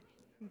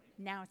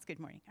Now it's good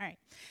morning. All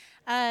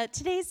right.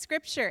 Today's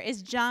scripture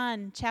is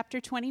John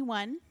chapter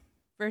 21,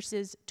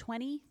 verses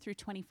 20 through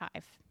 25.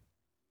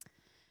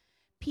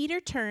 Peter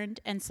turned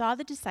and saw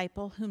the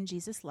disciple whom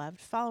Jesus loved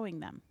following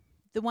them,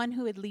 the one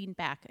who had leaned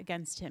back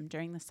against him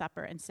during the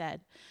supper and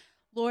said,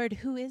 "Lord,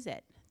 who is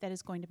it that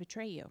is going to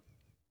betray you?"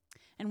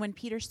 And when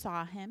Peter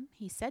saw him,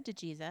 he said to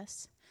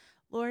Jesus,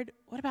 "Lord,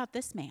 what about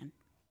this man?"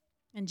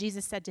 And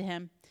Jesus said to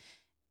him,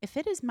 "If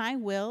it is my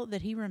will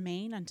that he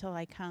remain until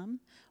I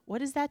come,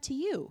 what is that to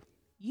you?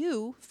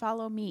 You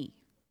follow me."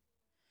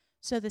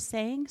 So the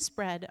saying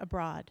spread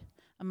abroad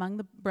among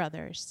the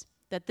brothers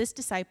that this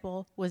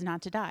disciple was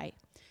not to die.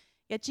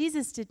 Yet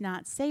Jesus did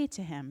not say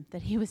to him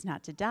that he was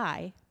not to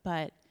die,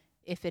 but,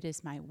 "If it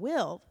is my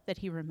will that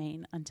he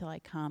remain until I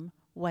come,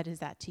 what is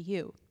that to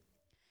you?"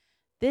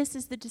 This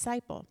is the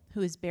disciple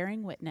who is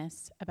bearing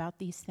witness about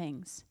these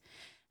things,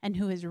 and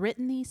who has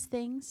written these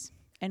things,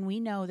 and we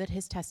know that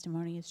his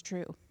testimony is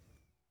true.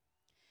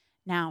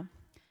 Now,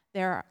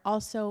 there are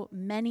also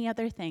many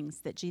other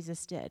things that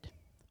Jesus did.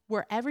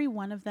 Were every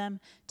one of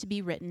them to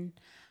be written,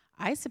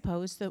 I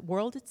suppose the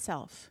world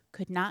itself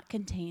could not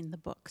contain the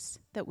books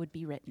that would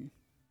be written.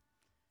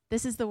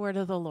 This is the word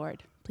of the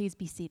Lord. Please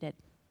be seated.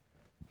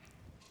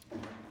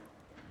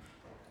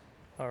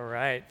 All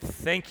right.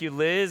 Thank you,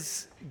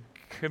 Liz.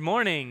 Good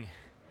morning.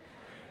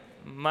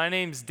 My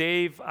name's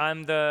Dave.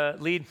 I'm the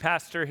lead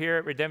pastor here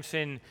at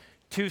Redemption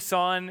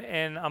Tucson,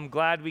 and I'm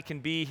glad we can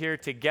be here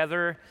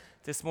together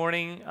this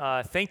morning.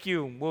 Thank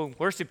you,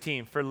 worship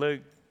team, for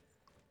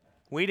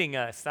leading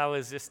us. That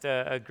was just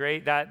a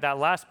great, that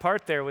last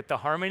part there with the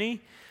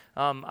harmony.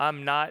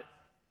 I'm not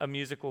a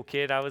musical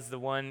kid. I was the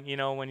one,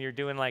 when you're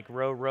doing like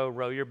row, row,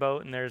 row your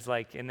boat, and there's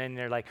like, and then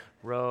they're like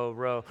row,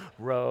 row,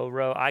 row,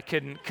 row. I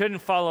couldn't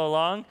follow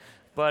along,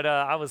 but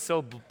I was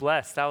so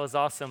blessed. That was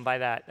awesome by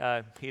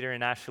that, Peter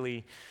and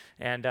Ashley,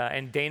 and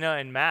Dana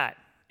and Matt.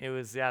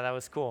 That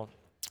was cool.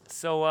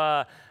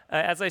 So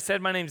as I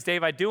said, my name's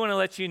Dave. I do want to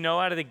let you know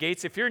out of the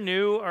gates, if you're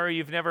new or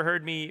you've never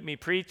heard me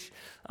preach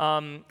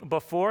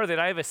before, that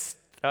I have a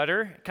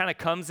stutter. It kind of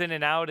comes in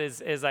and out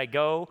as I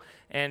go.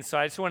 And so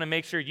I just want to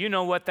make sure you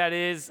know what that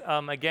is,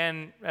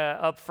 again,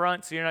 up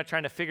front, so you're not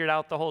trying to figure it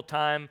out the whole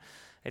time.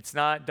 It's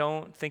not,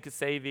 don't think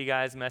it's AV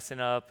guys messing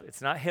up.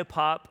 It's not hip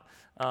hop.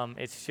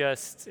 It's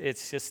just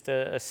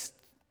a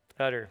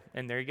stutter.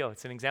 And there you go.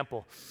 It's an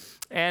example.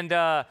 And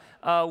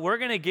we're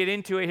going to get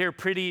into it here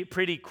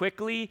pretty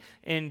quickly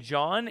in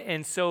John.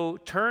 And so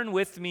turn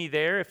with me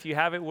there. If you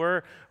have it,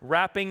 we're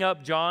wrapping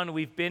up John.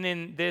 We've been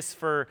in this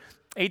for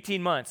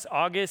 18 months.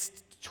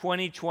 August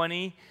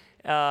 2020,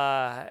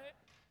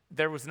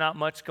 there was not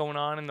much going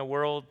on in the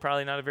world,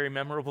 probably not a very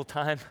memorable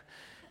time.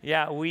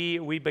 Yeah,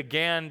 we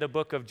began the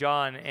book of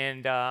John,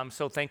 and I'm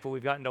so thankful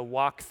we've gotten to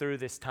walk through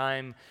this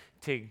time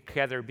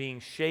together, being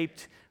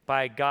shaped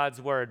by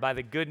God's word, by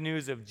the good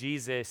news of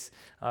Jesus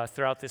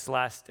throughout this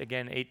last,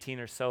 again, 18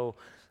 or so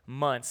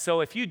months.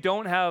 So if you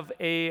don't have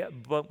a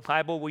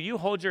Bible, will you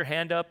hold your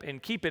hand up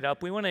and keep it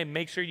up? We want to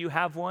make sure you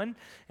have one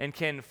and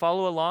can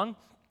follow along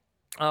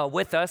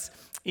with us.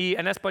 Y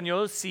en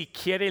español, si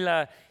quiere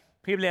la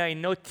Biblia y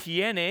no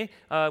tiene,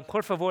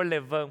 por favor,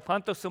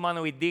 levanta su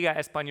mano y diga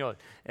español.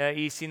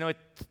 Y si no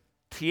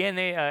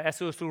tiene,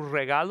 eso es un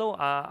regalo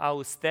a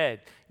usted.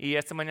 Y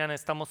esta mañana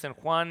estamos en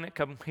Juan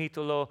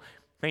capítulo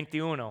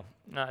 21.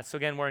 So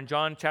again, we're in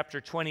John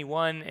chapter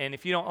 21, and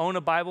if you don't own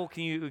a Bible,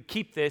 can you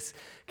keep this?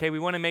 Okay, we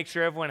want to make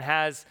sure everyone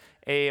has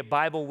a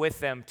Bible with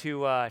them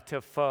to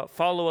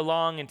follow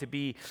along and to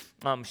be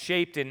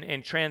shaped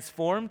and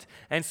transformed.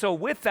 And so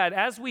with that,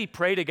 as we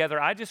pray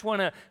together, I just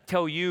want to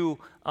tell you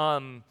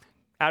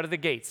out of the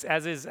gates,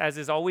 as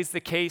is always the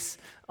case,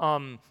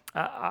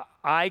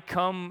 I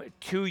come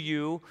to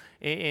you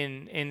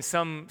in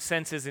some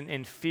senses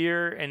in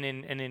fear and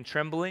in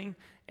trembling,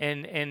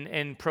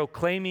 and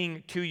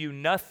proclaiming to you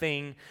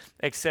nothing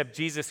except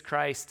Jesus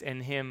Christ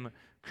and Him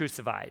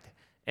crucified.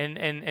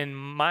 And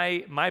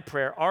my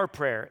prayer, our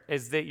prayer,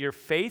 is that your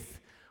faith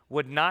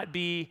would not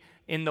be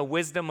in the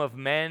wisdom of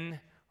men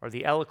or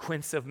the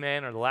eloquence of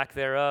men or the lack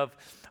thereof,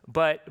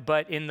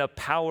 but in the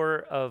power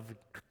of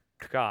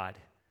God.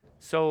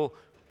 So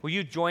will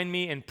you join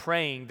me in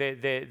praying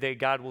that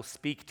God will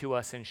speak to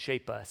us and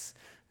shape us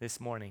this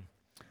morning?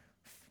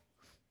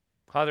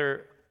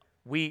 Father,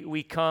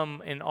 we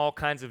come in all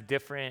kinds of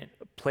different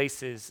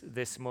places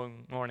this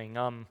morning.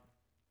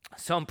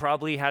 Some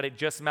probably had it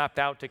just mapped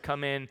out to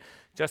come in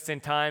just in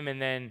time,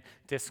 and then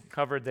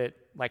discovered that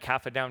like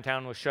half of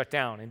downtown was shut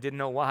down and didn't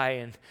know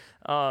why,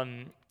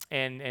 and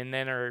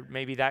then, or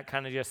maybe that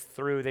kind of just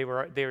threw. They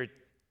were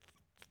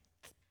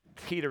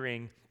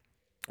teetering,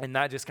 and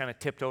that just kind of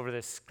tipped over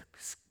the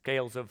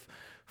scales of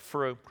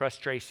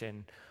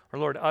frustration. Or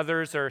Lord,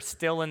 others are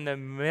still in the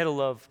middle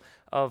of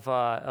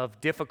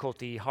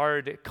difficulty,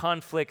 hard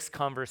conflicts,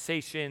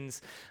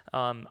 conversations,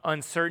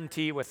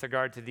 uncertainty with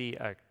regard to the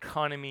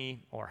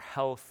economy or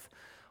health,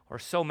 or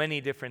so many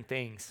different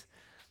things.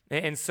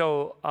 And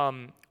so,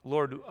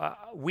 Lord,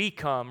 we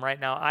come right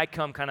now. I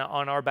come kind of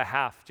on our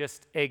behalf,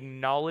 just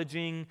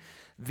acknowledging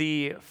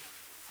the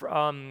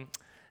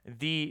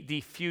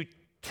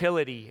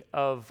fertility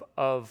of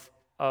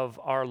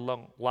our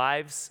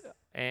lives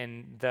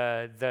and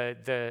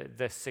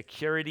the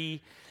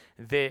security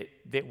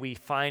that we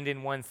find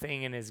in one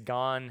thing and is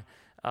gone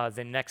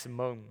the next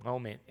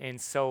moment. And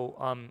so,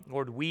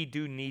 Lord, we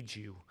do need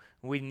you.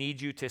 We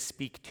need you to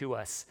speak to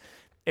us.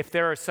 If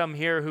there are some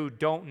here who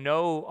don't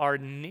know our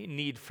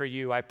need for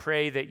you, I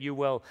pray that you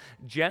will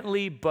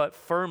gently but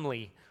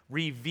firmly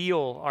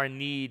reveal our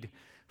need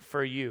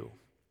for you.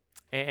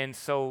 And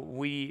so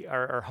we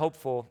are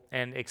hopeful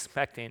and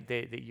expectant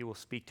that you will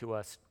speak to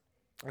us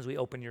as we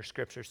open your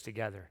scriptures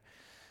together.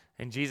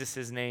 In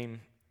Jesus'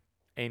 name,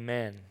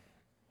 amen.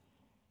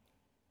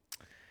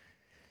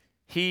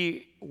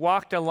 He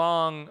walked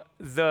along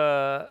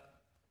the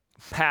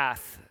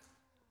path,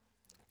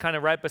 kind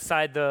of right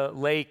beside the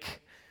lake,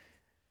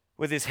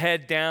 with his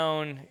head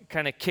down,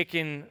 kind of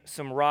kicking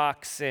some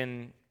rocks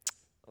and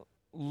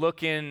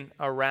looking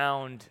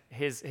around.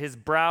 His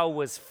brow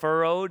was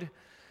furrowed,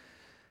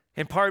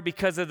 in part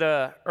because of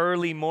the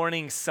early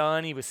morning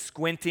sun. He was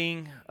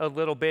squinting a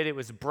little bit. It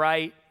was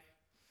bright.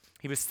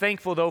 He was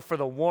thankful, though, for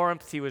the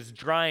warmth. He was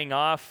drying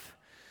off.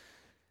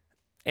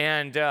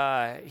 And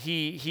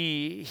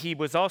he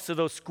was also,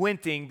 though,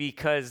 squinting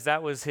because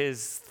that was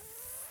his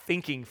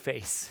thinking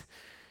face.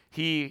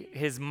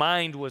 His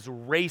mind was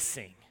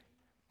racing.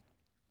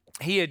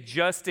 He had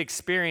just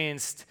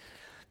experienced,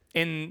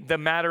 in the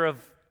matter of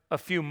a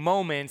few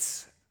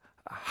moments,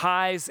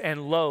 highs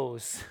and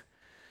lows.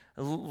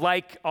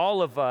 Like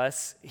all of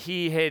us,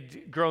 he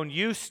had grown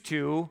used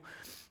to,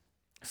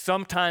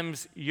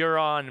 sometimes you're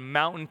on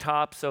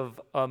mountaintops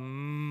of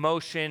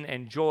emotion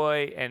and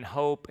joy and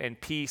hope and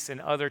peace,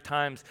 and other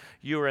times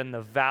you're in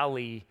the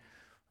valley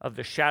of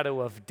the shadow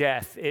of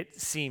death.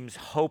 It seems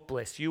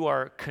hopeless. You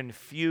are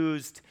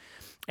confused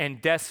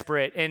and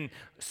desperate. And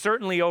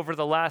certainly over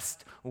the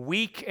last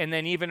week and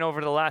then even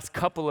over the last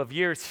couple of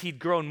years, he'd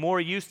grown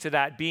more used to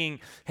that being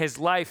his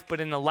life.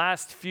 But in the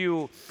last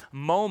few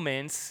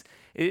moments,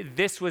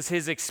 this was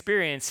his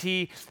experience.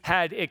 He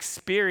had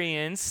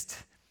experienced,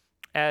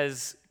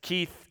 as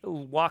Keith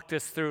walked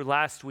us through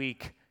last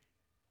week,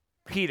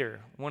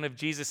 Peter, one of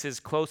Jesus's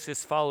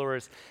closest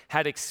followers,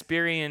 had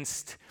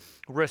experienced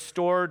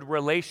restored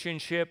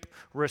relationship,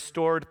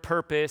 restored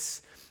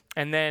purpose,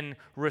 and then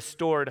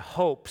restored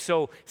hope.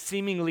 So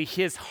seemingly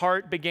his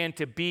heart began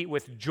to beat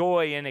with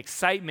joy and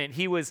excitement.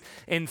 He was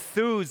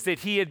enthused that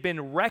he had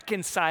been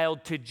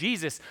reconciled to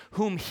Jesus,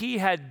 whom he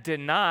had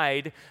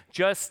denied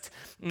just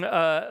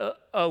like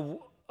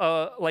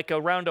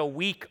around a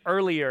week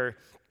earlier.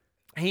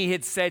 He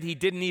had said he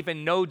didn't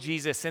even know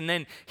Jesus, and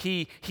then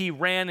he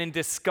ran and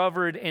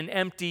discovered an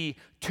empty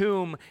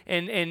tomb,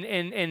 and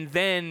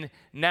then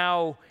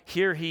now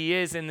here he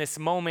is in this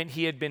moment.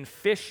 He had been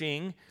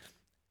fishing,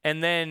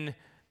 and then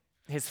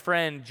his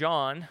friend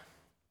John,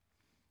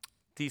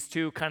 these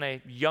two kind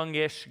of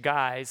youngish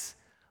guys,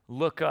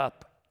 look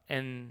up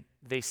and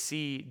they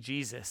see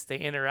Jesus. They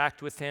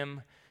interact with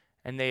him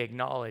and they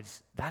acknowledge,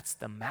 that's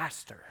the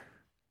master.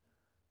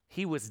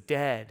 He was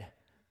dead.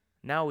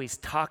 Now he's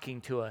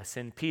talking to us.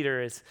 And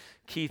Peter, as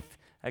Keith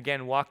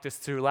again walked us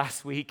through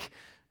last week,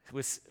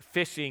 was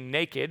fishing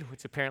naked,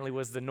 which apparently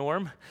was the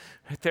norm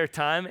at their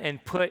time,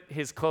 and put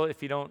his clothes,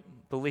 if you don't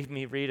believe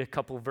me, read a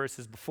couple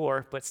verses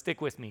before, but stick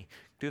with me.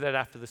 Do that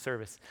after the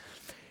service.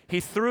 He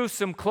threw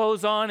some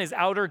clothes on, his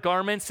outer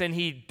garments, and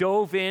he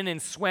dove in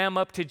and swam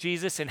up to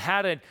Jesus and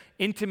had an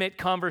intimate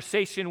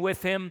conversation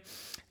with him.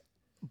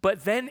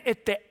 But then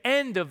at the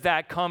end of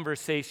that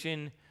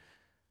conversation,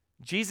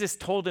 Jesus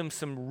told him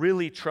some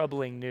really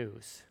troubling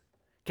news.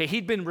 Okay,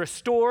 he'd been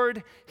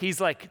restored. He's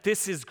like,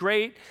 this is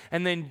great.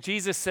 And then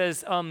Jesus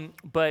says,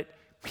 but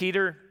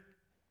Peter,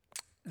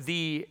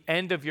 the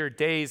end of your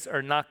days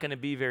are not going to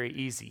be very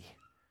easy.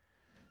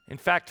 In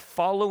fact,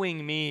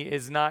 following me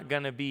is not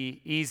going to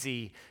be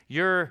easy.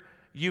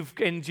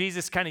 And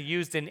Jesus kind of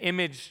used an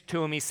image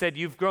to him. He said,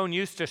 you've grown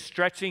used to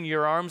stretching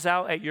your arms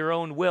out at your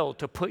own will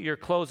to put your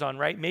clothes on,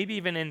 right? Maybe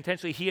even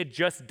intentionally, he had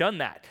just done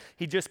that.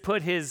 He just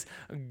put his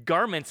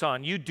garments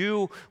on. You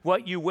do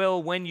what you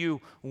will when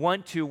you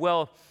want to.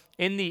 Well,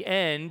 in the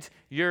end,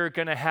 you're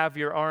going to have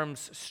your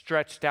arms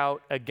stretched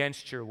out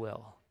against your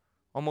will,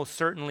 almost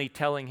certainly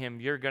telling him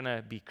you're going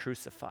to be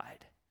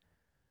crucified.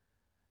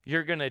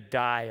 You're going to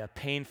die a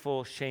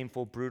painful,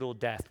 shameful, brutal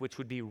death, which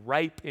would be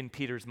ripe in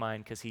Peter's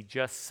mind because he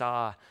just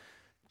saw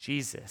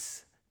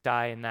Jesus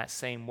die in that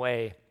same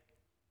way.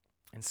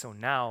 And so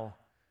now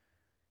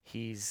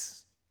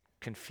he's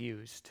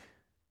confused.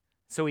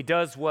 So he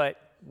does what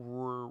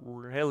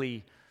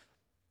really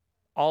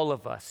all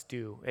of us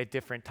do at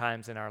different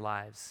times in our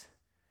lives.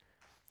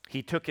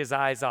 He took his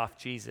eyes off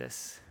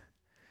Jesus.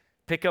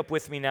 Pick up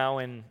with me now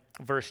in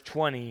verse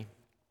 20.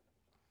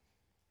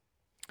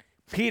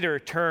 Peter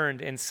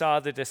turned and saw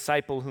the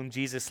disciple whom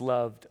Jesus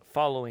loved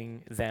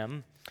following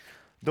them,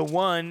 the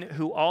one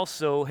who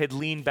also had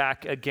leaned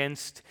back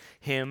against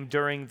him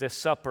during the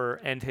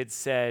supper and had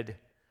said,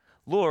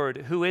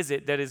 Lord, who is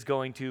it that is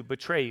going to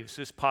betray you?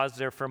 So just pause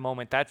there for a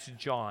moment. That's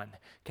John.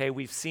 Okay,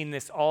 we've seen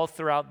this all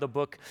throughout the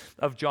book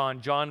of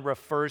John. John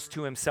refers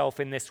to himself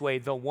in this way,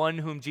 the one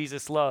whom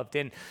Jesus loved.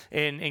 And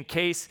in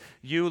case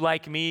you,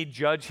 like me,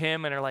 judge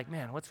him and are like,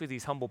 man, what's with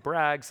these humble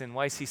brags and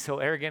why is he so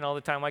arrogant all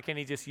the time? Why can't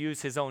he just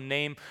use his own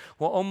name?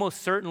 Well,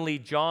 almost certainly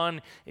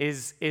John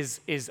is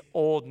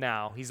old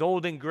now. He's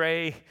old and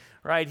gray,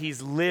 right?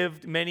 He's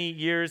lived many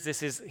years.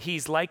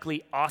 He's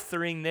likely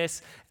authoring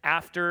this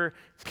after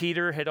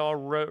Peter had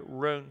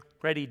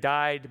already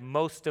died.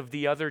 Most of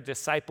the other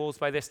disciples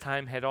by this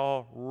time had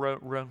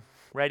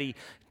already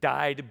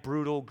died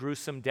brutal,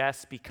 gruesome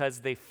deaths because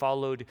they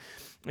followed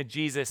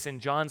Jesus. And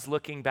John's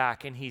looking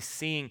back and he's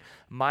seeing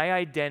my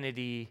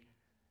identity,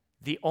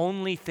 the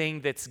only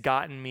thing that's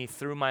gotten me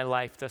through my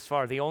life thus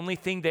far, the only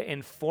thing that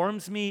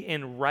informs me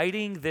in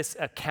writing this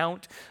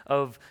account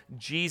of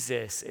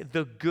Jesus,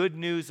 the good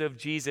news of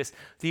Jesus,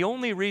 the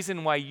only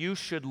reason why you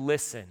should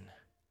listen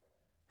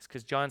is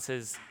because John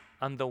says,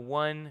 I'm the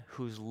one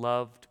who's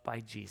loved by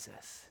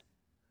Jesus.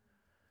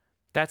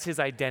 That's his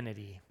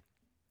identity.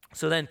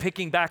 So then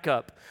picking back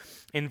up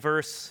in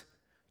verse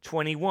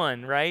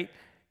 21, right?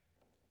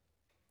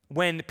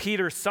 When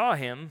Peter saw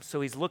him,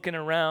 so he's looking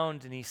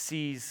around and he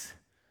sees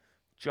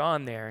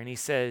John there and he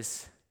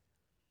says,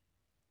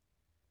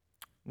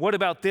 what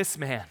about this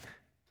man?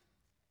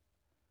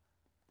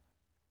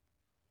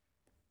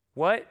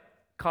 What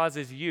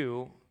causes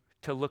you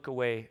to look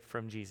away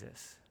from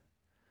Jesus?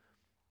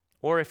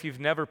 Or if you've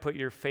never put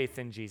your faith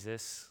in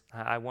Jesus,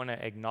 I want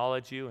to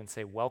acknowledge you and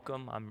say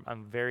welcome.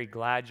 I'm very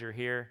glad you're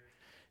here.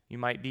 You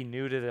might be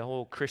new to the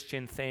whole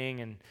Christian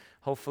thing, and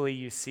hopefully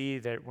you see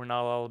that we're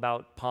not all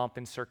about pomp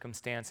and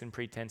circumstance and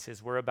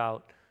pretenses. We're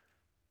about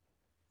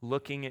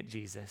looking at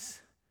Jesus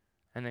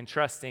and then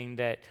trusting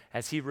that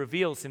as he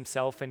reveals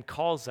himself and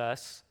calls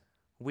us,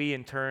 we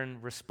in turn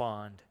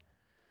respond.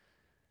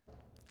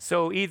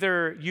 So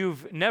either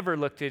you've never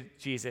looked at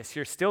Jesus,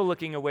 you're still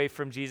looking away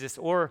from Jesus,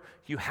 or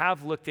you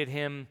have looked at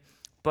him,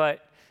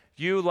 but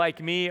you,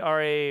 like me, are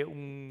a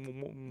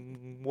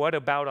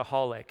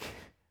what-about-aholic,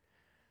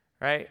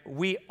 right?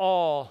 We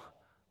all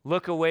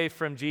look away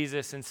from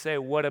Jesus and say,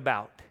 what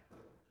about?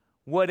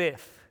 What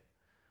if?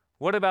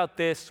 What about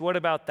this? What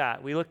about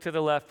that? We look to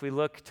the left, we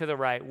look to the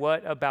right.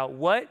 What about?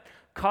 What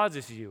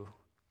causes you?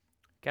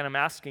 Again, I'm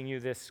asking you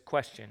this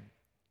question.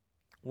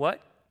 What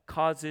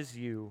causes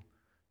you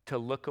to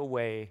look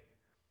away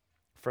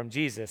from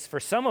Jesus?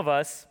 For some of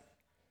us,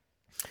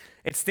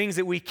 it's things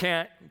that we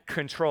can't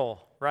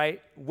control,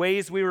 right?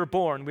 Ways we were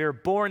born. We were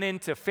born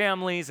into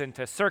families,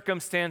 into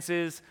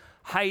circumstances,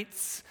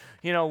 heights,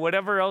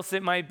 whatever else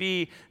it might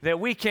be that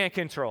we can't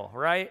control,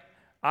 right?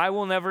 I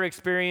will never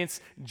experience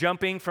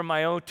jumping from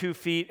my own 2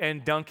 feet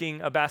and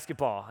dunking a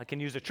basketball. I can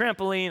use a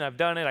trampoline. I've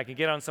done it. I can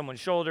get on someone's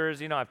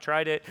shoulders. I've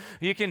tried it.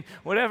 You can,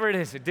 whatever it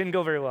is, it didn't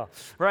go very well,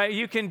 right?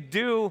 You can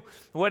do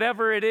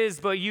whatever it is,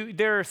 but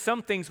there are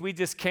some things we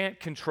just can't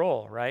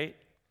control, right?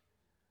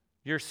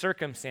 Your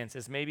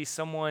circumstances. Maybe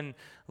someone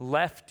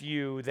left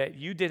you that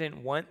you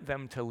didn't want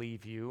them to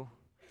leave you.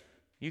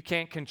 You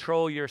can't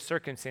control your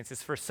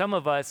circumstances. For some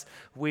of us,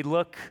 we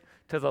look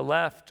to the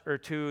left or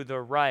to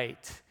the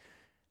right,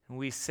 and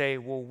we say,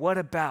 well, what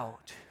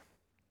about?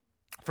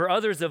 For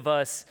others of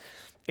us,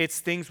 it's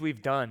things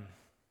we've done,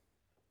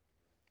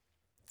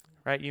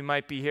 right? You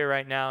might be here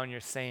right now and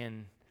you're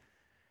saying,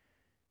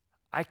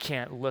 I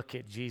can't look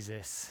at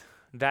Jesus.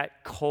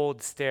 That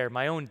cold stare.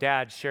 My own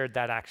dad shared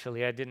that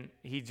actually.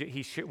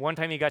 One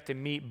time he got to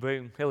meet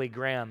Billy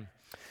Graham,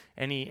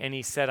 and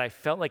he said, I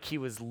felt like he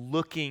was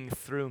looking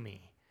through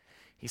me.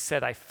 He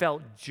said, I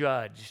felt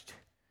judged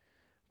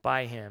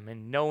by him.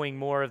 And knowing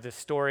more of the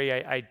story,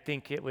 I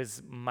think it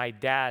was my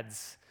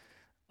dad's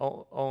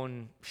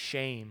own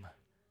shame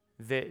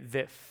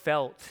that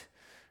felt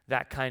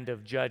that kind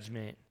of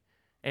judgment.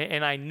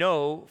 And I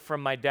know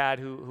from my dad,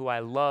 who I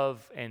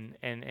love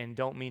and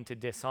don't mean to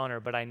dishonor,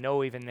 but I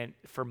know even that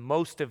for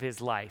most of his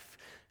life,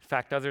 in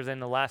fact, other than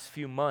the last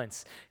few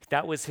months,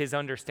 that was his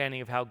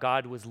understanding of how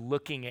God was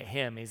looking at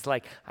him. He's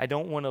like, I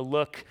don't want to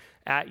look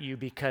at you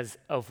because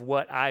of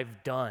what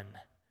I've done.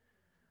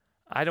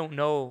 I don't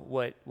know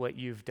what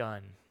you've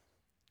done,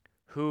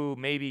 who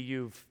maybe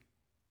you've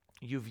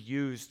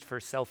used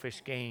for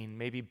selfish gain,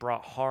 maybe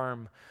brought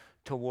harm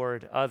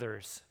toward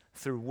others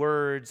through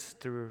words,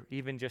 through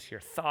even just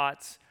your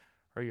thoughts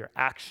or your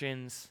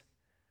actions,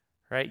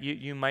 right?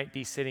 You might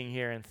be sitting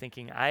here and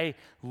thinking, I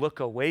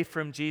look away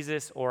from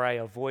Jesus or I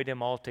avoid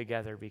him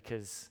altogether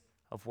because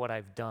of what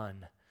I've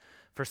done.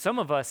 For some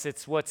of us,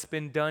 it's what's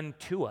been done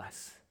to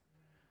us.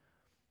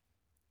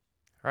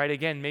 Right,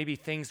 again, maybe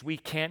things we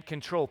can't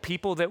control.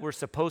 People that were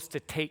supposed to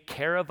take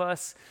care of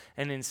us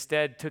and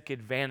instead took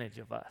advantage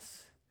of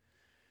us.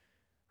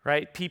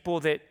 Right, people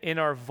that in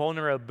our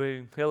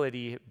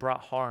vulnerability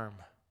brought harm.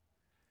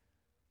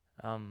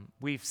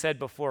 We've said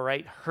before,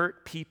 right,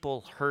 hurt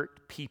people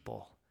hurt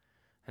people.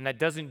 And that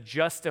doesn't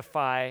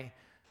justify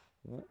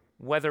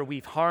whether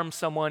we've harmed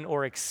someone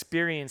or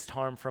experienced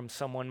harm from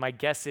someone. My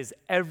guess is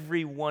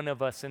every one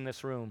of us in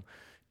this room,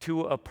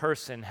 to a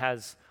person,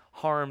 has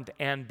harmed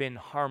and been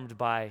harmed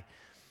by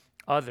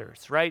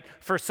others, right?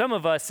 For some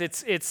of us,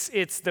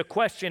 it's the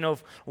question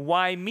of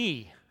why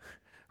me?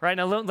 Right,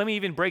 now let me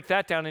even break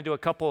that down into a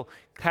couple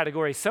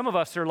categories. Some of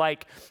us are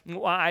like,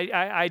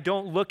 I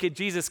don't look at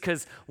Jesus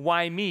because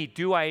why me?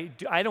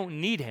 I don't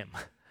need him.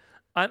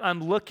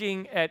 I'm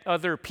looking at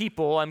other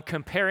people. I'm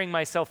comparing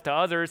myself to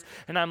others,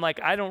 and I'm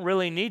like, I don't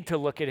really need to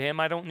look at him.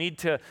 I don't need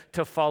to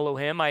follow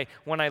him.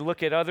 When I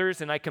look at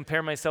others and I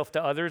compare myself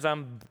to others,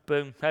 I'm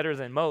better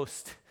than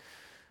most.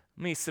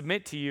 Let me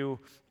submit to you,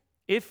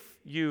 if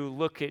you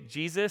look at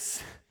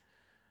Jesus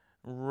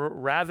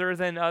rather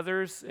than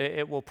others,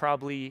 it will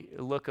probably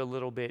look a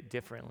little bit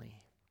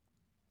differently.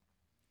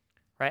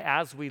 Right?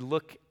 As we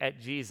look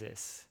at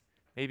Jesus,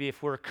 maybe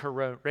if we're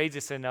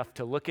courageous enough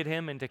to look at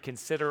him and to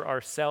consider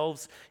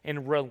ourselves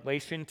in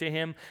relation to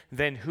him,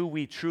 then who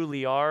we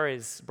truly are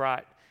is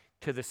brought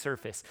to the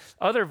surface.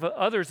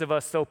 Others of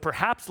us, though,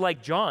 perhaps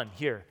like John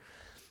here,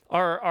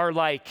 are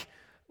like,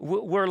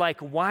 we're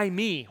like, why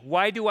me?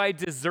 Why do I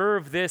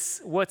deserve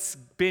this, what's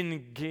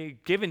been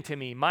given to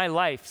me, my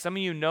life? Some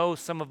of you know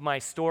some of my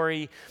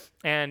story,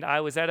 and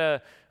I was at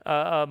a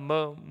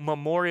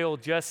memorial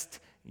just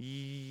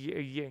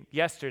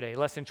yesterday,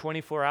 less than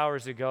 24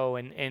 hours ago,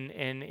 and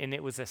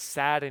it was a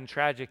sad and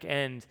tragic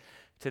end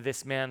to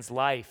this man's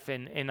life.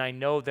 And I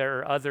know there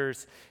are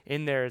others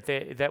in there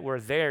that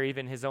were there,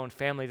 even his own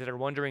family, that are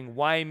wondering,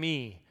 why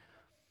me?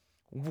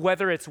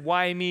 Whether it's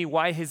why me,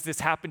 why has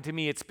this happened to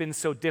me, it's been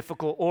so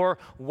difficult, or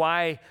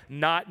why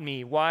not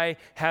me? Why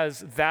has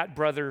that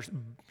brother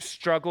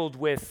struggled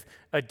with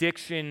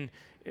addiction,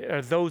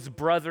 those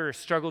brothers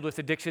struggled with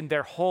addiction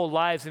their whole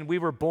lives, and we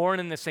were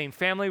born in the same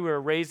family, we were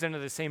raised under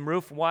the same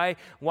roof. Why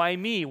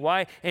me?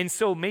 Why? And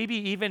so maybe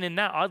even in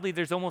that, oddly,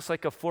 there's almost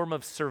like a form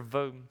of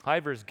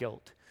survivor's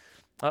guilt,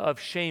 of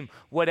shame.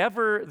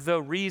 Whatever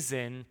the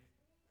reason,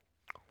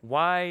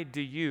 why do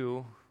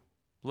you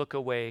look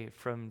away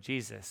from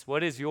Jesus?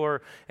 What is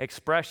your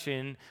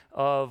expression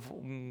of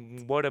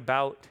what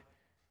about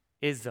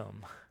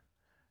ism?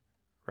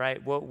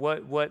 Right?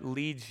 What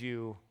leads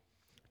you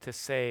to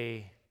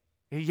say,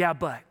 yeah,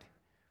 but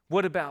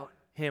what about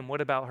him?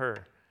 What about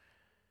her?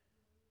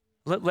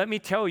 Let me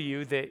tell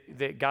you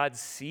that God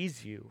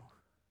sees you.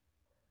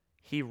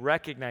 He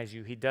recognizes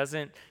you. He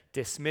doesn't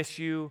dismiss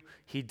you.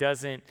 He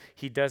doesn't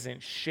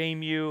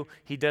shame you.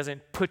 He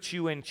doesn't put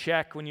you in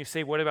check when you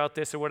say, what about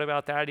this or what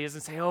about that? He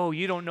doesn't say, oh,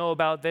 you don't know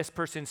about this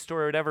person's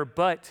story or whatever,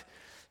 but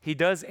he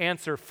does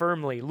answer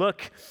firmly.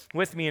 Look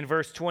with me in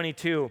verse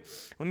 22.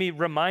 Let me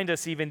remind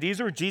us even, these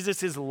were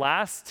Jesus'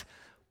 last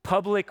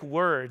public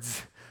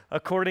words,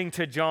 according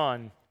to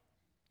John.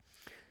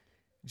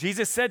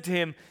 Jesus said to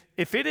him,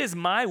 if it is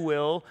my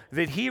will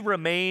that he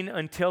remain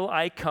until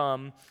I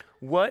come,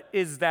 what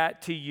is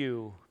that to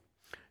you?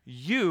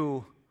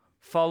 You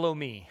follow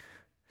me.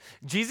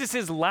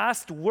 Jesus'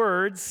 last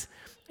words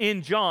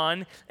in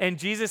John and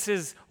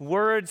Jesus'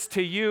 words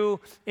to you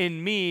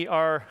and me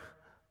are,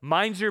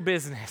 mind your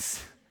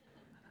business.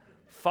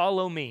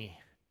 Follow me.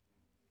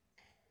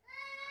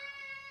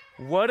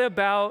 What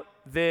about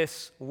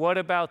this? What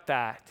about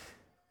that?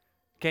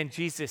 Again,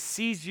 Jesus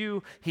sees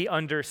you, he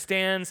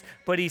understands,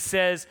 but he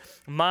says,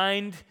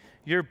 mind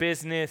your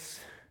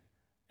business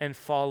and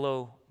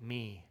follow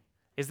me.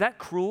 Is that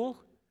cruel?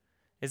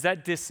 Is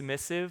that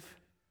dismissive?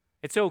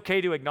 It's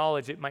okay to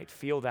acknowledge it might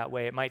feel that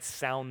way, it might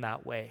sound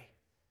that way,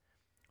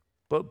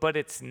 but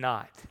it's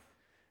not.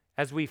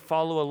 As we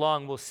follow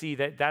along, we'll see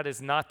that that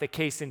is not the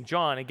case in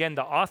John. Again,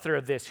 the author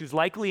of this, who's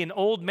likely an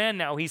old man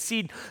now, he's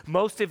seen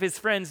most of his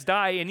friends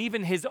die, and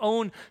even his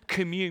own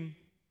community,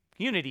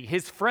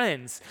 his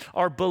friends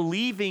are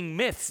believing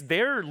myths.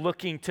 They're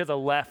looking to the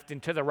left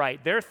and to the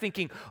right. They're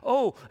thinking,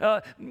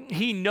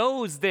 he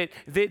knows that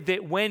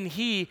when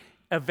he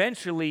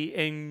eventually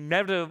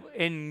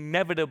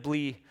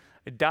inevitably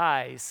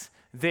dies,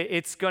 that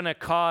it's going to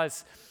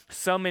cause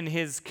some in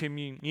his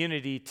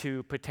community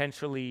to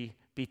potentially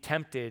be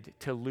tempted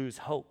to lose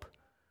hope.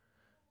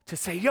 To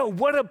say,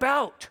 what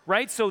about,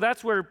 right? So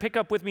that's where, pick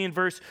up with me in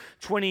verse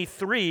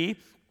 23.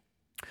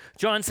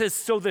 John says,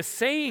 so the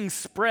saying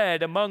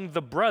spread among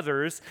the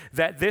brothers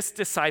that this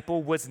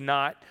disciple was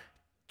not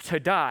to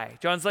die.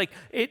 John's like,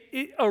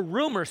 a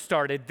rumor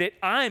started that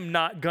I'm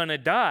not gonna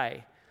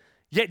die.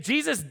 Yet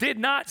Jesus did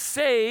not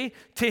say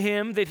to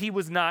him that he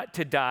was not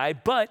to die,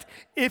 but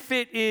if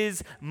it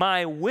is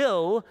my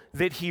will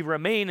that he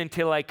remain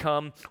until I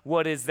come,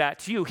 what is that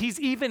to you?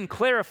 He's even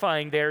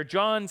clarifying there.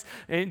 John's,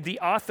 the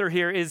author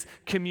here, is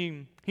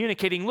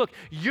communicating, look,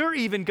 you're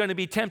even going to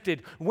be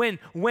tempted. When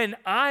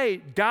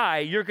I die,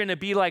 you're going to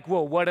be like,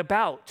 well, what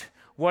about?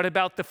 What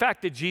about the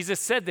fact that Jesus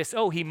said this?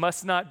 Oh, he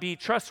must not be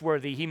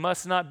trustworthy. He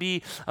must not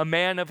be a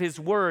man of his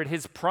word.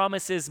 His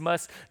promises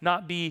must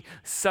not be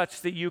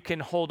such that you can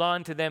hold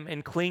on to them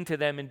and cling to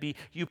them and be.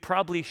 You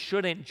probably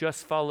shouldn't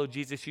just follow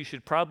Jesus. You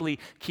should probably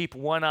keep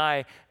one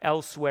eye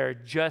elsewhere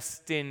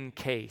just in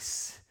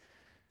case.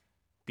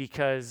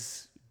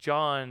 Because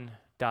John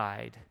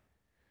died,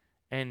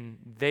 and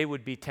they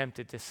would be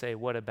tempted to say,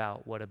 what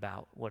about?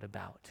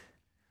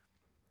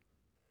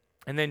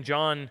 And then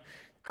John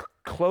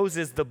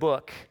closes the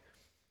book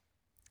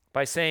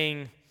by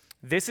saying,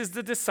 "This is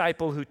the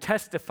disciple who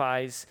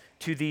testifies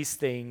to these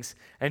things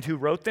and who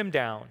wrote them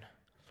down.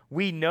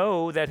 We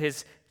know that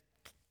his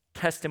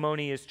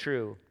testimony is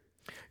true.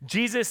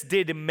 Jesus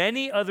did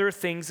many other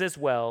things as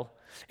well.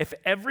 If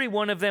every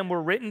one of them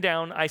were written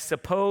down, I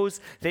suppose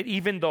that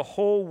even the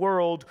whole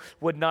world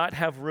would not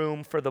have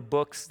room for the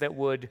books that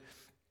would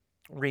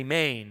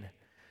remain."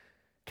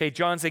 Okay,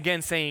 John's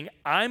again saying,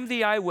 I'm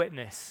the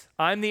eyewitness.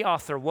 I'm the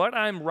author. What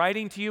I'm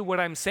writing to you, what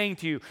I'm saying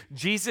to you,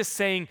 Jesus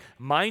saying,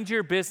 mind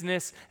your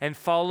business and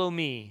follow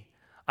me.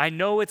 I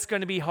know it's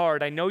going to be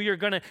hard. I know you're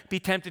going to be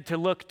tempted to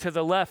look to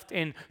the left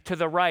and to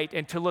the right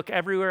and to look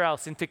everywhere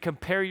else and to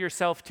compare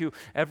yourself to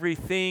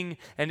everything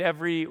and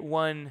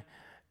everyone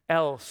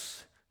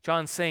else.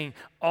 John's saying,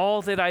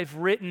 all that I've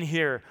written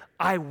here,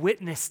 I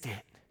witnessed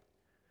it.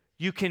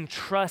 You can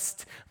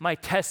trust my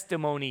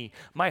testimony,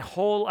 my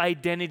whole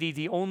identity.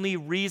 The only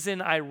reason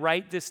I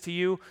write this to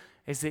you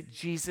is that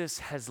Jesus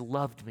has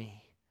loved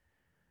me.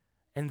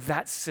 And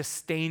that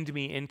sustained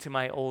me into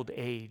my old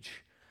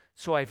age.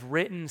 So I've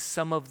written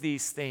some of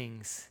these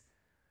things.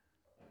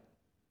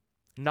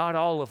 Not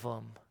all of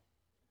them.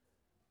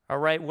 All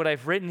right, what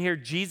I've written here,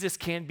 Jesus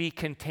can't be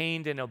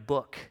contained in a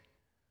book.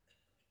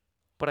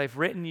 But I've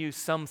written you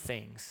some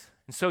things.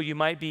 And so you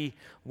might be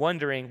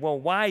wondering, well,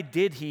 why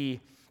did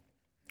he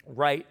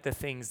write the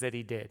things that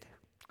he did?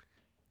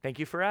 Thank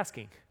you for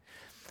asking.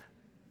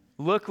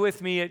 Look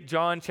with me at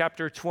John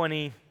chapter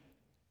 20,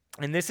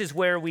 and this is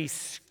where we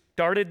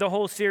started the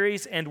whole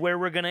series and where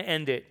we're going to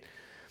end it.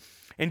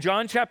 In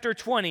John chapter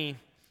 20,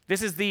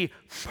 this is the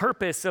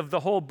purpose of the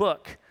whole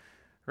book,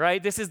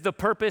 right? This is the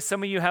purpose.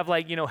 Some of you have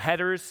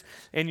headers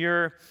in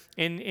your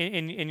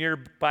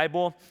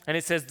Bible, and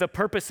it says the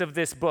purpose of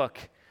this book.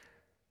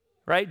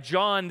 Right?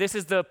 John, this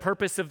is the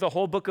purpose of the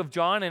whole book of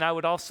John, and I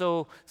would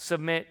also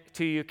submit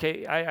to you,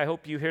 okay, I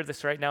hope you hear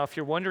this right now. If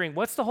you're wondering,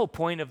 what's the whole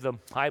point of the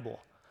Bible?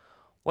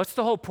 What's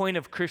the whole point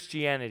of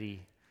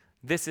Christianity?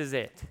 This is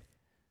it.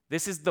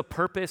 This is the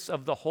purpose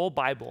of the whole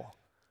Bible.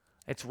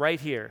 It's right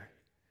here.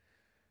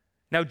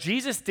 Now,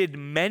 Jesus did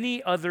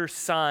many other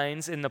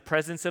signs in the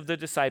presence of the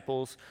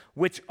disciples,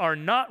 which are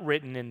not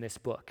written in this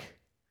book.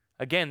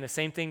 Again, the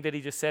same thing that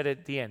he just said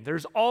at the end.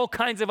 There's all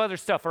kinds of other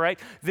stuff, all right?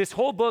 This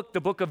whole book, the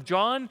book of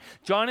John,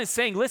 John is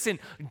saying, listen,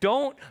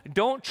 don't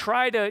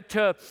try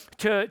to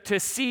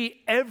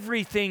see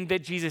everything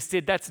that Jesus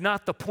did. That's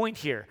not the point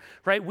here,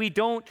 right? We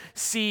don't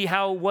see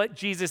what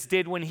Jesus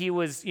did when he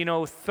was,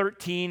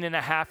 13 and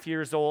a half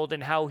years old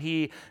and how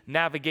he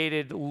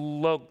navigated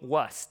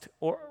lust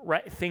or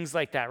right, things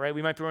like that, right?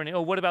 We might be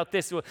wondering, what about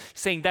this?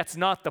 Saying that's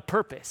not the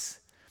purpose.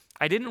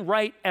 I didn't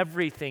write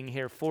everything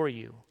here for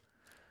you.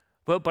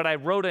 But I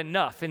wrote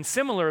enough. And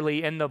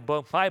similarly in the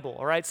Bible,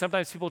 all right?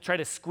 Sometimes people try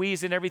to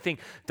squeeze in everything.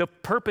 The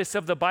purpose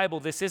of the Bible,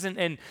 this isn't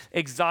an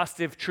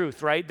exhaustive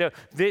truth, right? It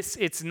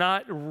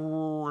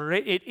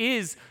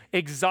is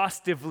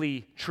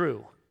exhaustively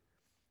true.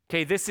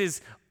 Okay, this is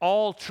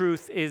all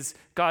truth is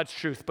God's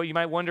truth. But you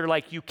might wonder,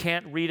 you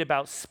can't read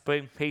about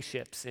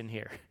spaceships in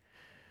here.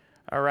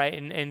 All right?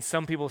 And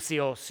some people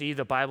see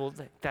the Bible.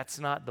 That's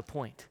not the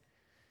point.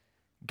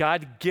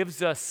 God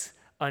gives us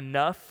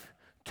enough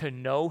to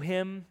know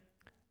him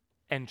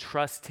and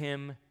trust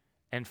him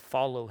and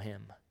follow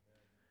him.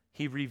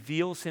 He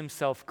reveals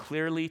himself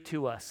clearly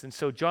to us. And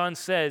so John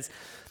says,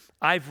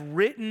 I've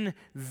written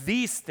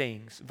these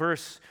things,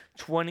 verse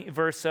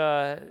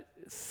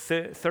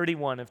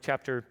 31 of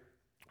chapter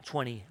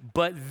 20,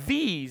 but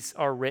these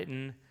are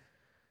written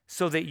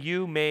so that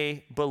you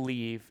may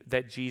believe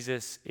that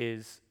Jesus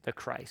is the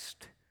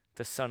Christ,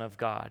 the Son of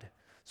God.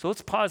 So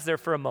let's pause there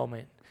for a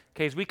moment.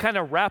 Okay, as we kind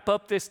of wrap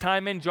up this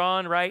time in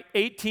John, right?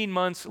 18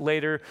 months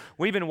later,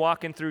 we've been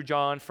walking through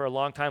John for a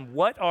long time.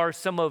 What are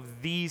some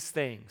of these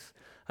things?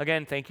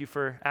 Again, thank you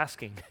for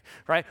asking,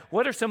 right?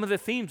 What are some of the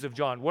themes of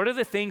John? What are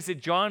the things that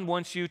John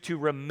wants you to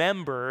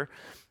remember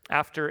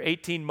after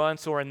 18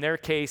 months, or in their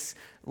case,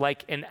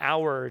 like an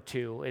hour or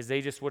two, as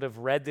they just would have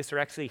read this or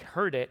actually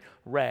heard it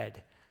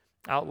read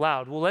out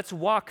loud? Well, let's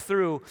walk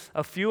through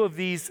a few of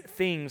these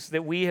things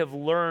that we have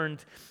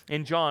learned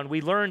in John.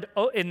 We learned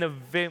in the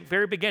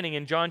very beginning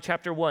in John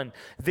chapter 1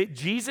 that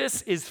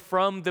Jesus is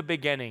from the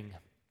beginning.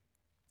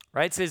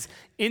 Right? It says,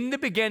 in the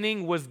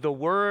beginning was the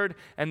Word,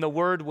 and the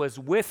Word was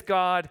with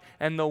God,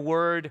 and the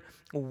Word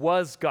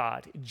was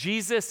God.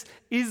 Jesus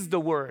is the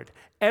Word.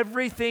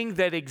 Everything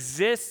that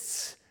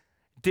exists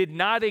did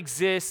not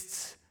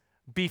exist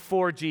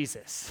before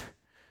Jesus.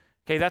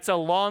 Okay, that's a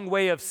long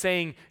way of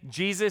saying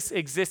Jesus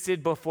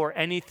existed before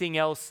anything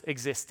else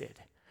existed.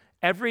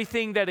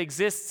 Everything that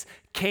exists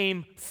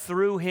came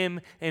through him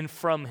and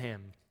from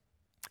him.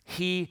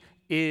 He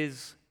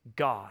is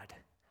God.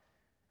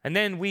 And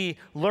then we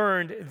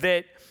learned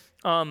that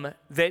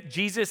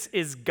Jesus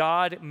is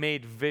God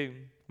made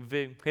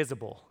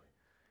visible.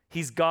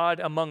 He's God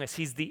among us.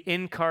 He's the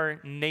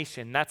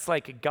incarnation. That's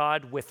like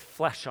God with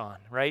flesh on,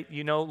 right?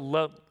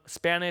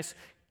 Spanish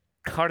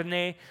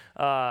Carne,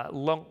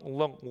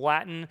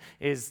 Latin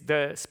is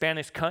the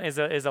Spanish,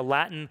 is a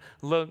Latin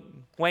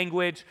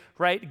language,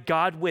 right?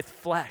 God with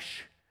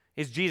flesh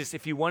is Jesus.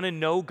 If you want to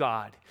know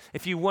God,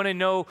 if you want to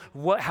know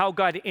how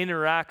God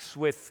interacts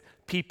with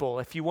people,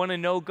 if you want to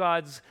know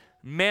God's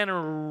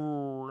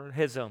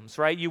mannerisms,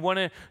 right? You want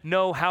to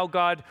know how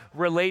God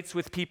relates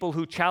with people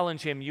who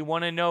challenge him. You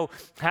want to know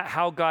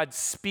how God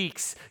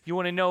speaks. You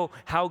want to know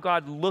how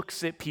God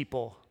looks at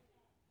people.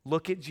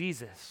 Look at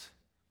Jesus.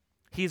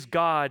 He's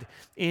God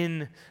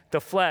in the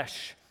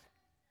flesh.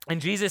 And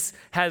Jesus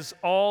has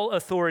all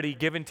authority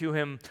given to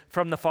him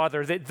from the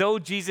Father. That though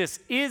Jesus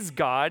is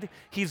God,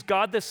 he's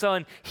God the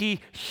Son,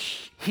 he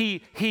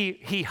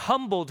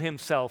humbled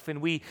himself. And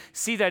we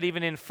see that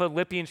even in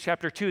Philippians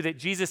chapter 2, that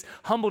Jesus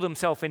humbled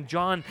himself. And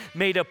John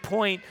made a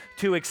point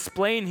to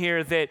explain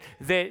here that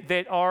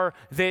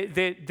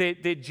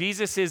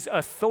Jesus'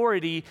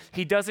 authority,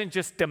 he doesn't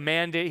just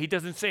demand it. He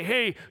doesn't say,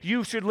 hey,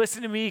 you should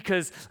listen to me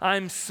because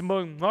I'm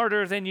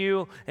smarter than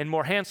you and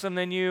more handsome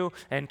than you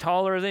and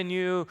taller than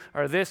you,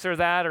 or this or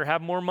that, or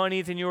have more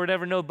money than you, or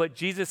whatever. No, but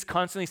Jesus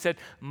constantly said,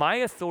 my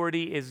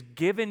authority is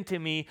given to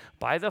me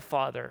by the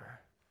Father.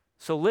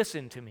 So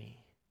listen to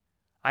me.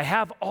 I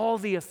have all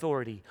the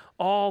authority,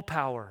 all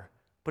power,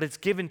 but it's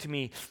given to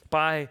me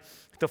by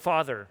the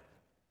Father.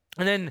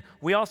 And then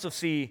we also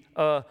see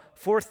a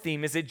fourth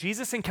theme is that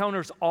Jesus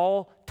encounters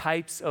all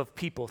types of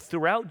people.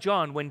 Throughout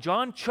John, when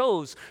John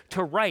chose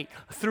to write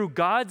through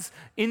God's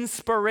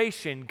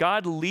inspiration,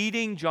 God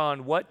leading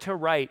John what to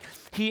write,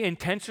 he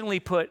intentionally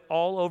put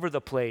all over the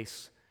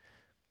place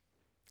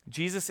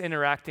Jesus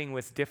interacting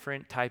with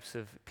different types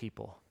of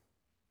people.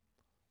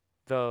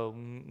 The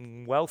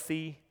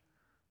wealthy,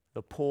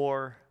 the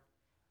poor,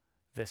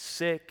 the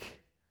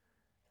sick,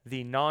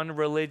 the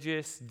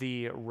non-religious,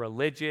 the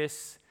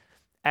religious,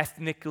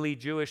 ethnically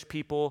Jewish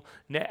people,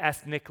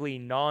 ethnically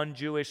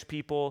non-Jewish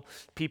people,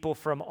 people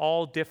from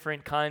all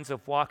different kinds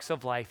of walks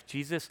of life.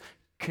 Jesus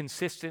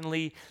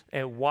consistently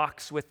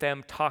walks with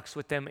them, talks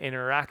with them,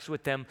 interacts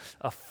with them,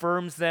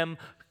 affirms them,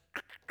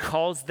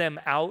 calls them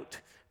out,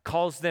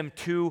 calls them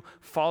to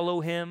follow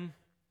him.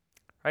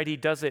 Right? He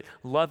does it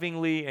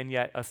lovingly and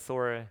yet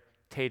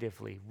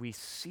authoritatively. We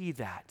see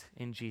that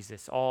in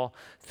Jesus all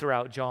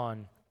throughout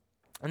John.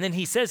 And then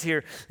he says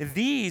here,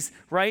 these,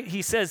 right?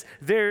 He says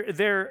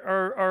there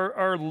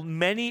are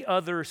many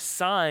other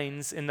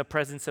signs in the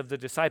presence of the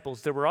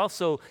disciples. There were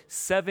also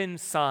 7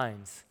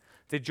 signs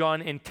that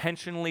John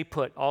intentionally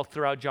put all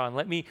throughout John.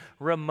 Let me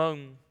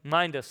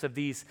remind us of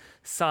these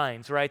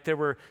signs, right? There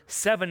were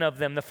 7 of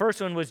them. The first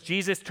one was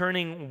Jesus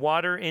turning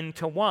water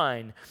into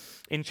wine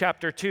in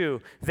chapter 2.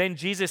 Then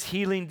Jesus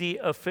healing the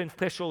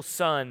official's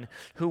son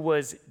who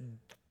was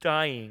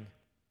dying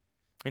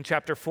in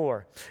chapter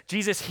 4.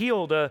 Jesus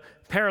healed a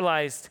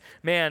paralyzed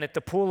man at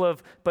the pool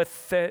of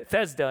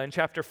Bethesda in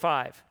chapter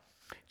 5.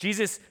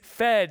 Jesus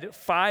fed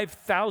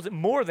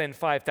more than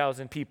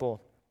 5,000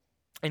 people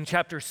in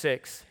chapter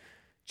 6.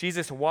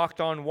 Jesus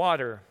walked on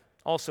water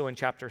also in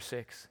chapter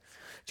 6.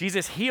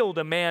 Jesus healed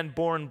a man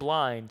born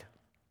blind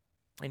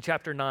in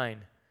chapter 9.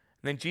 And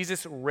then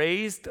Jesus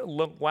raised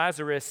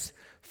Lazarus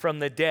from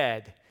the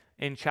dead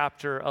in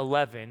chapter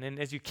 11. And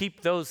as you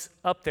keep those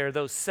up there,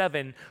 those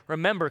 7,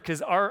 remember,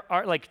 because our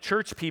like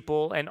church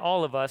people and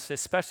all of us,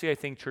 especially I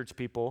think church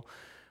people,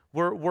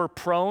 we're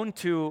prone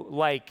to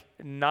like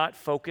not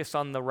focus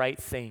on the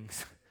right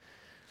things.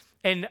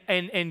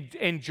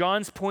 And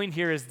John's point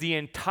here is the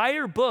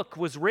entire book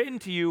was written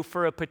to you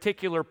for a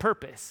particular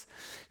purpose.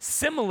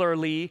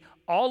 Similarly,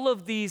 all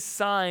of these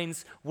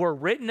signs were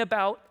written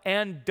about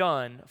and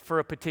done for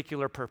a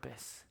particular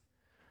purpose.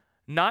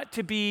 Not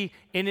to be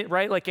in it,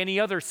 right, like any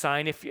other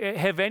sign.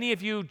 Have any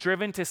of you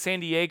driven to San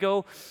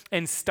Diego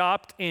and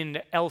stopped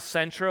in El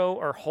Centro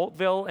or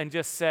Holtville and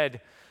just said,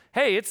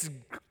 hey, it's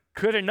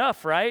good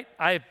enough, right?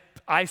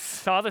 I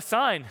saw the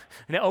sign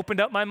and it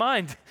opened up my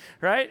mind,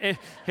 right? And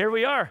here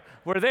we are.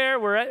 We're there.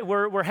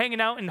 We're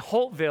hanging out in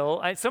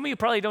Holtville. Some of you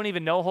probably don't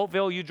even know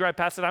Holtville. You drive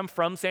past it. I'm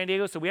from San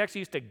Diego, so we actually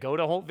used to go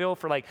to Holtville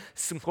for like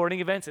some sporting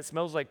events. It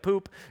smells like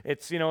poop.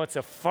 It's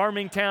a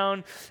farming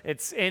town.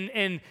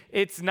 And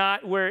it's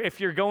not where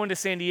if you're going to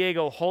San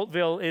Diego,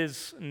 Holtville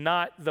is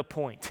not the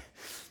point.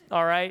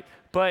 All right?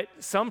 But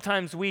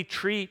sometimes we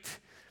treat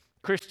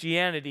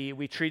Christianity,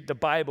 we treat the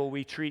Bible,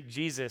 we treat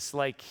Jesus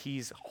like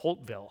he's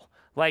Holtville.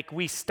 Like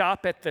we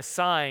stop at the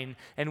sign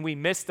and we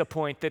miss the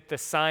point that the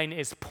sign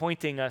is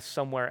pointing us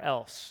somewhere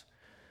else.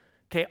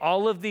 Okay,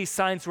 all of these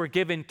signs were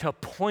given to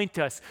point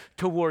us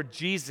toward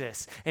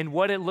Jesus and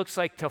what it looks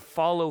like to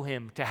follow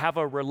him, to have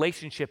a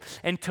relationship,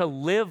 and to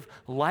live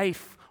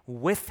life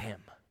with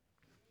him.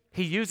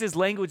 He uses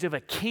language of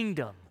a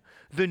kingdom,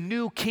 the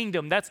new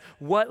kingdom. That's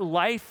what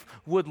life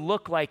would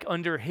look like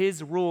under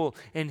his rule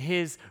and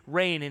his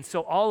reign. And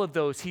so all of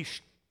those, he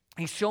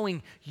He's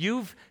showing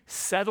you've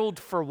settled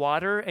for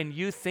water and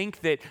you think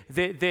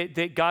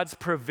that God's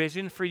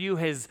provision for you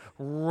has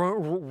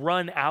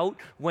run out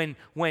when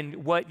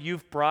what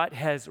you've brought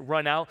has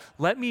run out.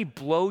 Let me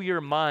blow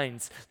your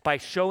minds by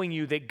showing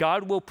you that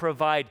God will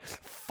provide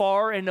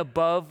far and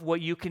above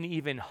what you can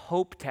even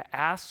hope to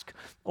ask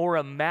or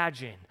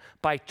imagine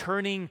by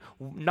turning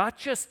not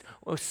just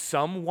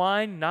some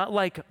wine, not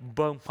like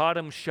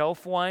bottom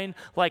shelf wine,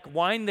 like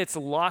wine that's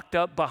locked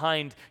up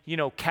behind,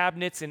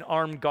 cabinets and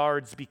armed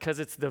guards because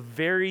it's the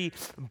very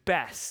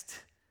best.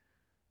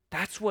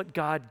 That's what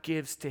God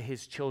gives to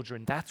his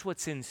children. That's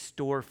what's in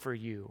store for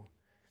you.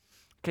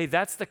 Okay,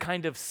 that's the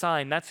kind of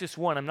sign. That's just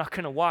one. I'm not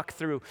going to walk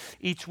through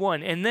each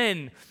one. And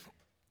then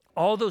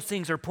all those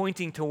things are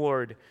pointing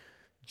toward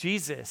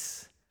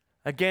Jesus,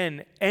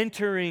 again,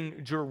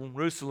 entering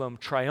Jerusalem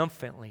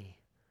triumphantly.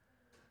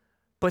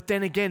 But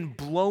then again,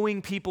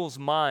 blowing people's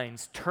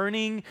minds,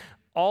 turning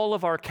all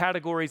of our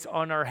categories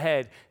on our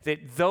head,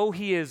 that though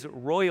he is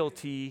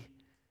royalty,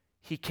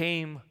 he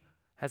came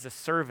as a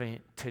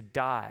servant to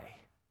die.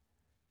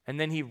 And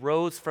then he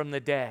rose from the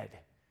dead.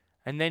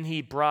 And then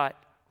he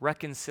brought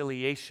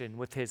reconciliation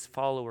with his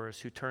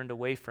followers who turned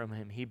away from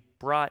him. He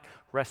brought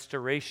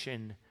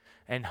restoration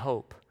and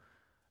hope.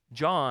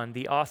 John,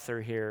 the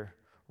author here,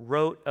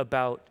 wrote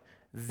about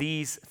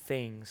these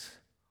things.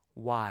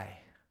 Why?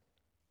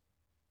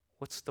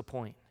 What's the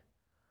point?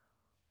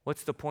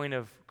 What's the point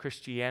of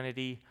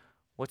Christianity?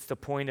 What's the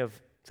point of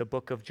the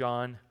book of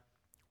John?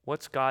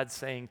 What's God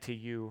saying to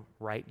you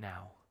right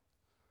now?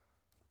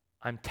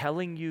 I'm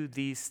telling you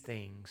these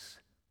things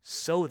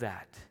so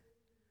that,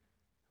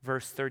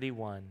 verse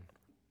 31,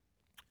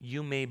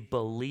 you may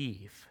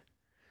believe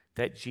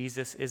that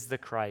Jesus is the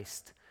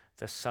Christ,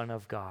 the Son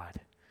of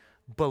God.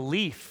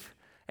 Belief.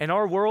 In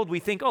our world, we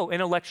think,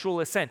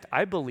 intellectual assent.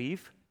 I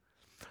believe.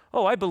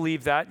 I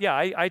believe that. Yeah,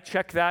 I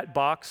check that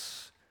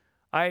box.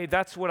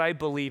 That's what I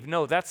believe.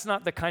 No, that's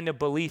not the kind of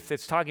belief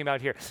that's talking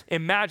about here.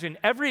 Imagine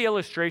every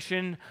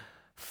illustration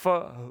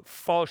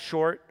falls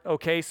short,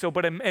 okay?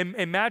 But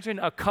imagine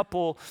a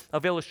couple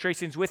of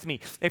illustrations with me.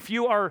 If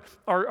you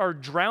are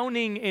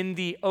drowning in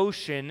the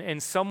ocean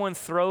and someone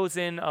throws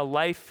in a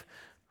life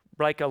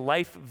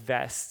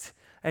vest,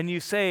 and you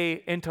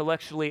say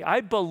intellectually,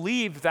 I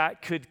believe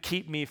that could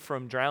keep me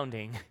from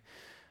drowning.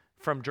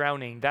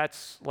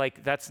 That's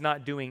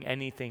not doing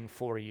anything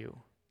for you.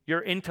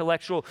 You're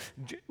intellectual.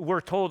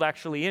 We're told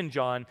actually in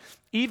John,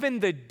 even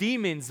the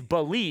demons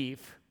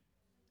believe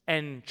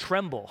and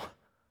tremble.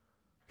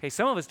 Okay,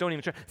 some of us don't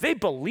even tremble. They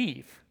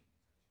believe,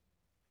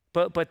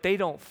 but they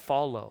don't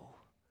follow.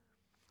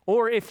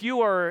 Or if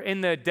you are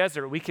in the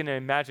desert, we can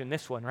imagine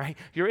this one, right?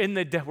 You're in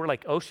the we're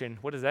like, ocean,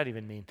 what does that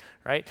even mean,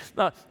 right?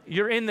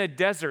 You're in the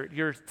desert,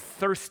 you're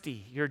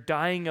thirsty, you're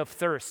dying of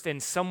thirst,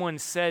 and someone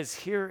says,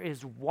 here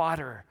is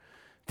water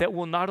that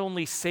will not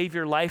only save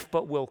your life,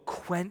 but will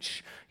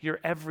quench your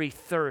every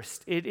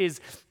thirst. It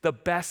is the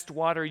best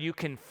water you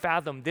can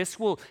fathom. This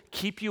will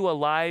keep you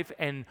alive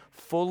and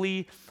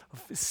fully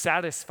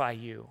satisfy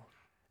you.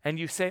 And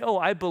you say,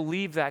 I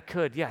believe that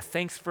could. Yeah,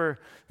 thanks for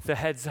the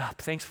heads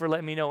up. Thanks for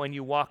letting me know. And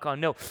you walk on.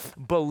 No,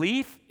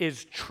 belief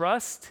is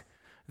trust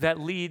that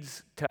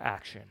leads to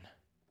action.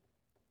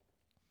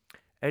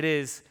 It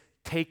is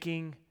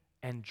taking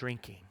and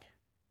drinking.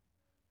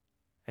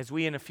 As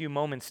we in a few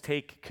moments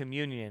take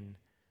communion,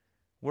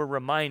 we're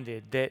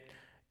reminded that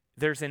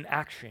there's an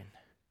action.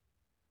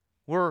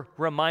 We're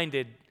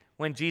reminded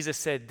when Jesus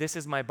said, this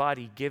is my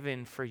body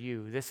given for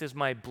you. This is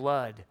my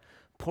blood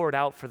poured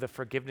out for the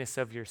forgiveness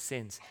of your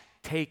sins.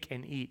 Take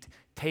and eat,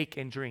 take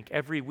and drink.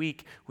 Every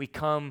week we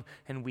come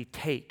and we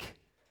take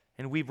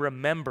and we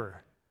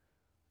remember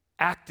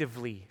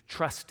actively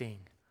trusting,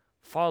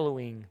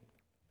 following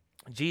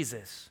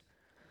Jesus.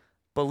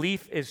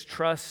 Belief is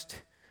trust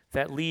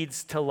that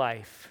leads to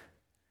life.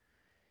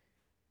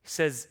 He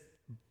says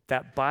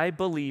that by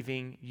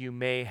believing you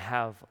may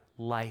have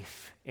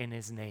life in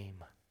his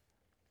name.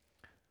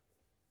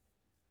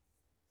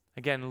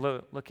 Again,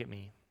 look at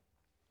me.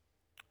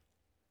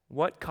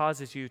 What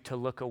causes you to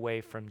look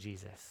away from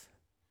Jesus?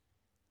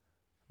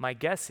 My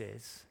guess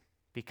is,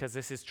 because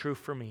this is true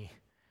for me,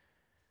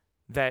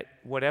 that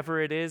whatever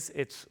it is,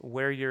 it's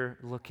where you're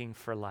looking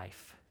for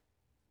life.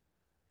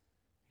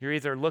 You're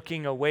either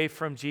looking away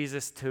from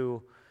Jesus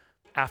to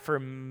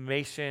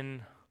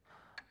affirmation,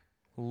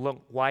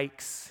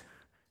 likes,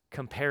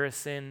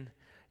 comparison.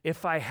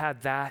 If I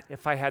had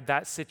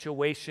that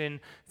situation,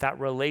 that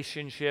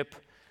relationship,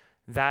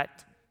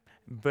 that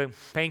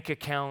bank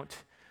account,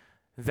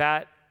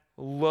 that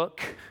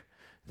look,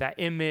 that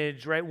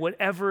image, right?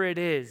 Whatever it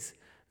is,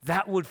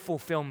 that would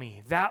fulfill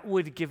me. That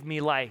would give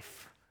me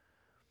life.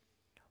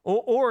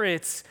 Or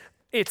it's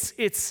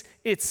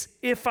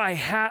if I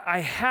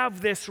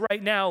have this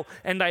right now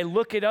and I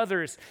look at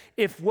others,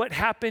 if what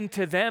happened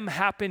to them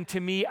happened to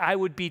me, I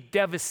would be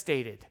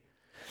devastated.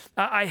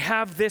 I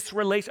have this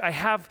relation, I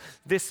have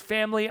this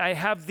family, I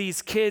have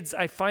these kids,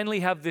 I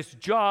finally have this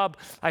job,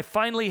 I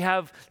finally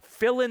have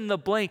fill in the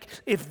blank.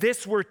 If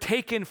this were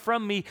taken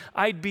from me,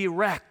 I'd be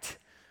wrecked.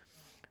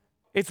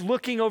 It's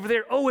looking over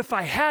there, oh, if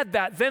I had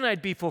that, then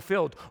I'd be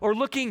fulfilled. Or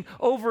looking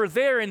over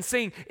there and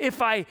saying,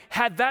 if I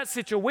had that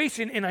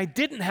situation and I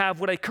didn't have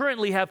what I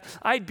currently have,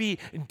 I'd be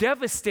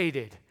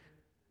devastated.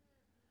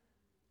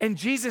 And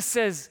Jesus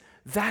says,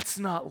 that's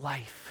not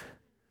life.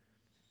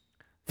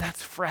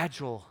 That's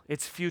fragile.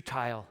 It's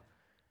futile.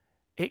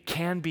 It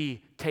can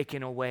be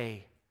taken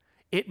away.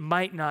 It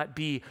might not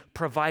be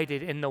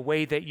provided in the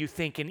way that you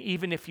think, and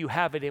even if you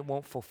have it, it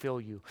won't fulfill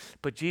you.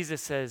 But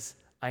Jesus says,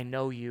 I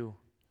know you.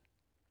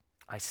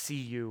 I see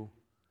you.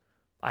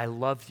 I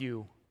love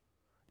you.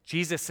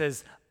 Jesus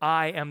says,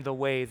 I am the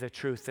way, the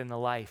truth, and the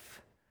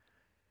life.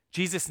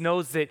 Jesus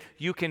knows that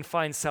you can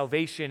find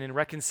salvation and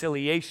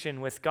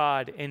reconciliation with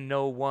God in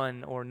no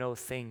one or no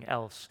thing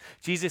else.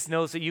 Jesus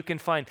knows that you can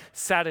find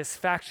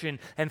satisfaction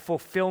and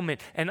fulfillment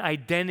and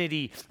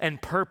identity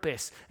and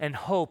purpose and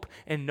hope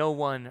in no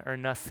one or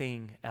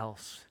nothing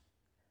else.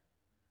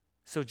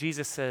 So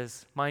Jesus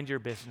says, mind your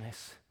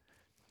business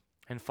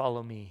and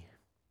follow me.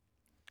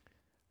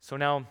 So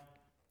now,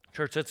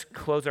 church, let's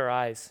close our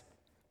eyes.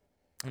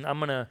 And I'm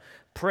going to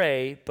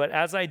pray, but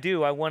as I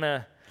do, I want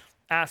to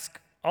ask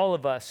all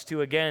of us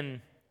to,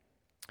 again,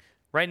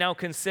 right now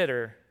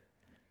consider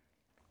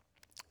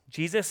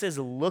Jesus is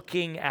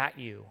looking at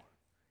you.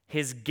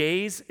 His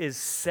gaze is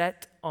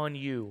set on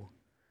you.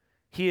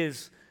 He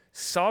is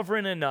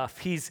sovereign enough.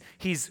 He's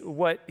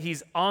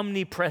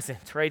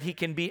omnipresent, right? He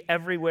can be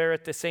everywhere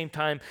at the same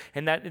time,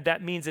 and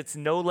that means it's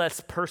no less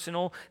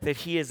personal that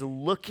he is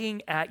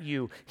looking at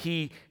you.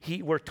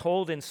 We're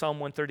told in Psalm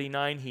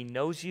 139, he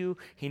knows you.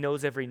 He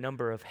knows every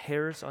number of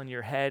hairs on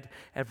your head,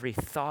 every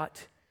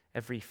thought,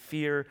 every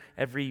fear,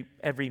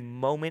 every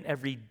moment,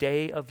 every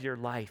day of your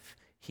life.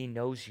 He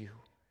knows you.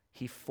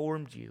 He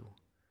formed you.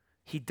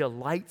 He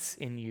delights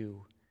in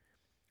you,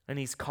 and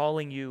he's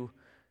calling you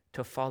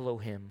to follow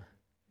him.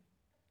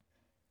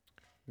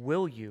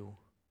 Will you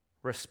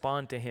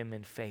respond to him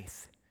in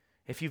faith?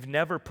 If you've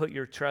never put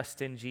your trust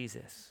in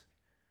Jesus,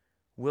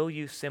 will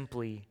you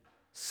simply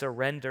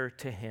surrender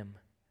to him?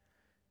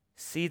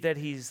 See that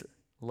he's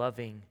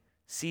loving,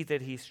 see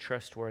that he's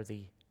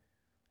trustworthy,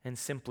 and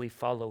simply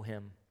follow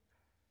him.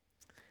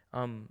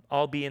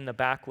 I'll be in the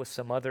back with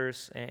some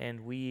others,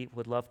 and we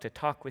would love to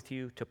talk with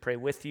you, to pray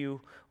with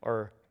you,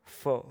 or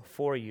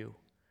for you.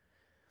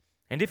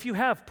 And if you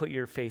have put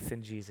your faith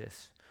in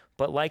Jesus,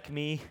 but like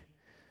me,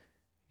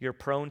 you're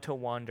prone to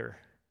wander.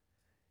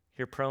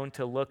 You're prone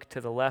to look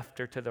to the left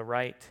or to the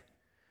right.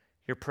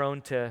 You're prone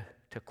to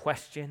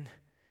question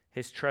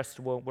his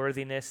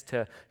trustworthiness,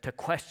 to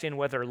question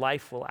whether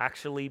life will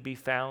actually be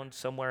found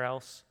somewhere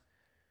else.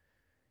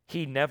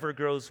 He never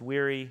grows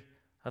weary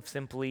of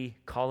simply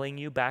calling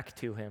you back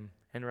to him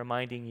and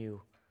reminding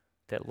you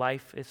that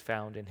life is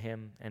found in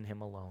him and him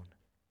alone.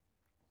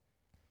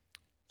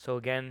 So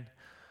again,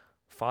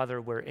 Father,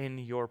 we're in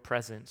your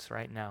presence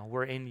right now.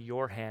 We're in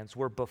your hands.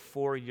 We're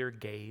before your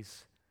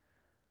gaze.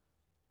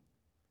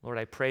 Lord,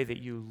 I pray that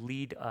you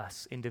lead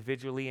us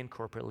individually and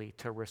corporately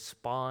to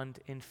respond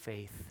in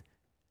faith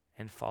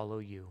and follow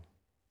you.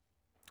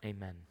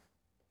 Amen.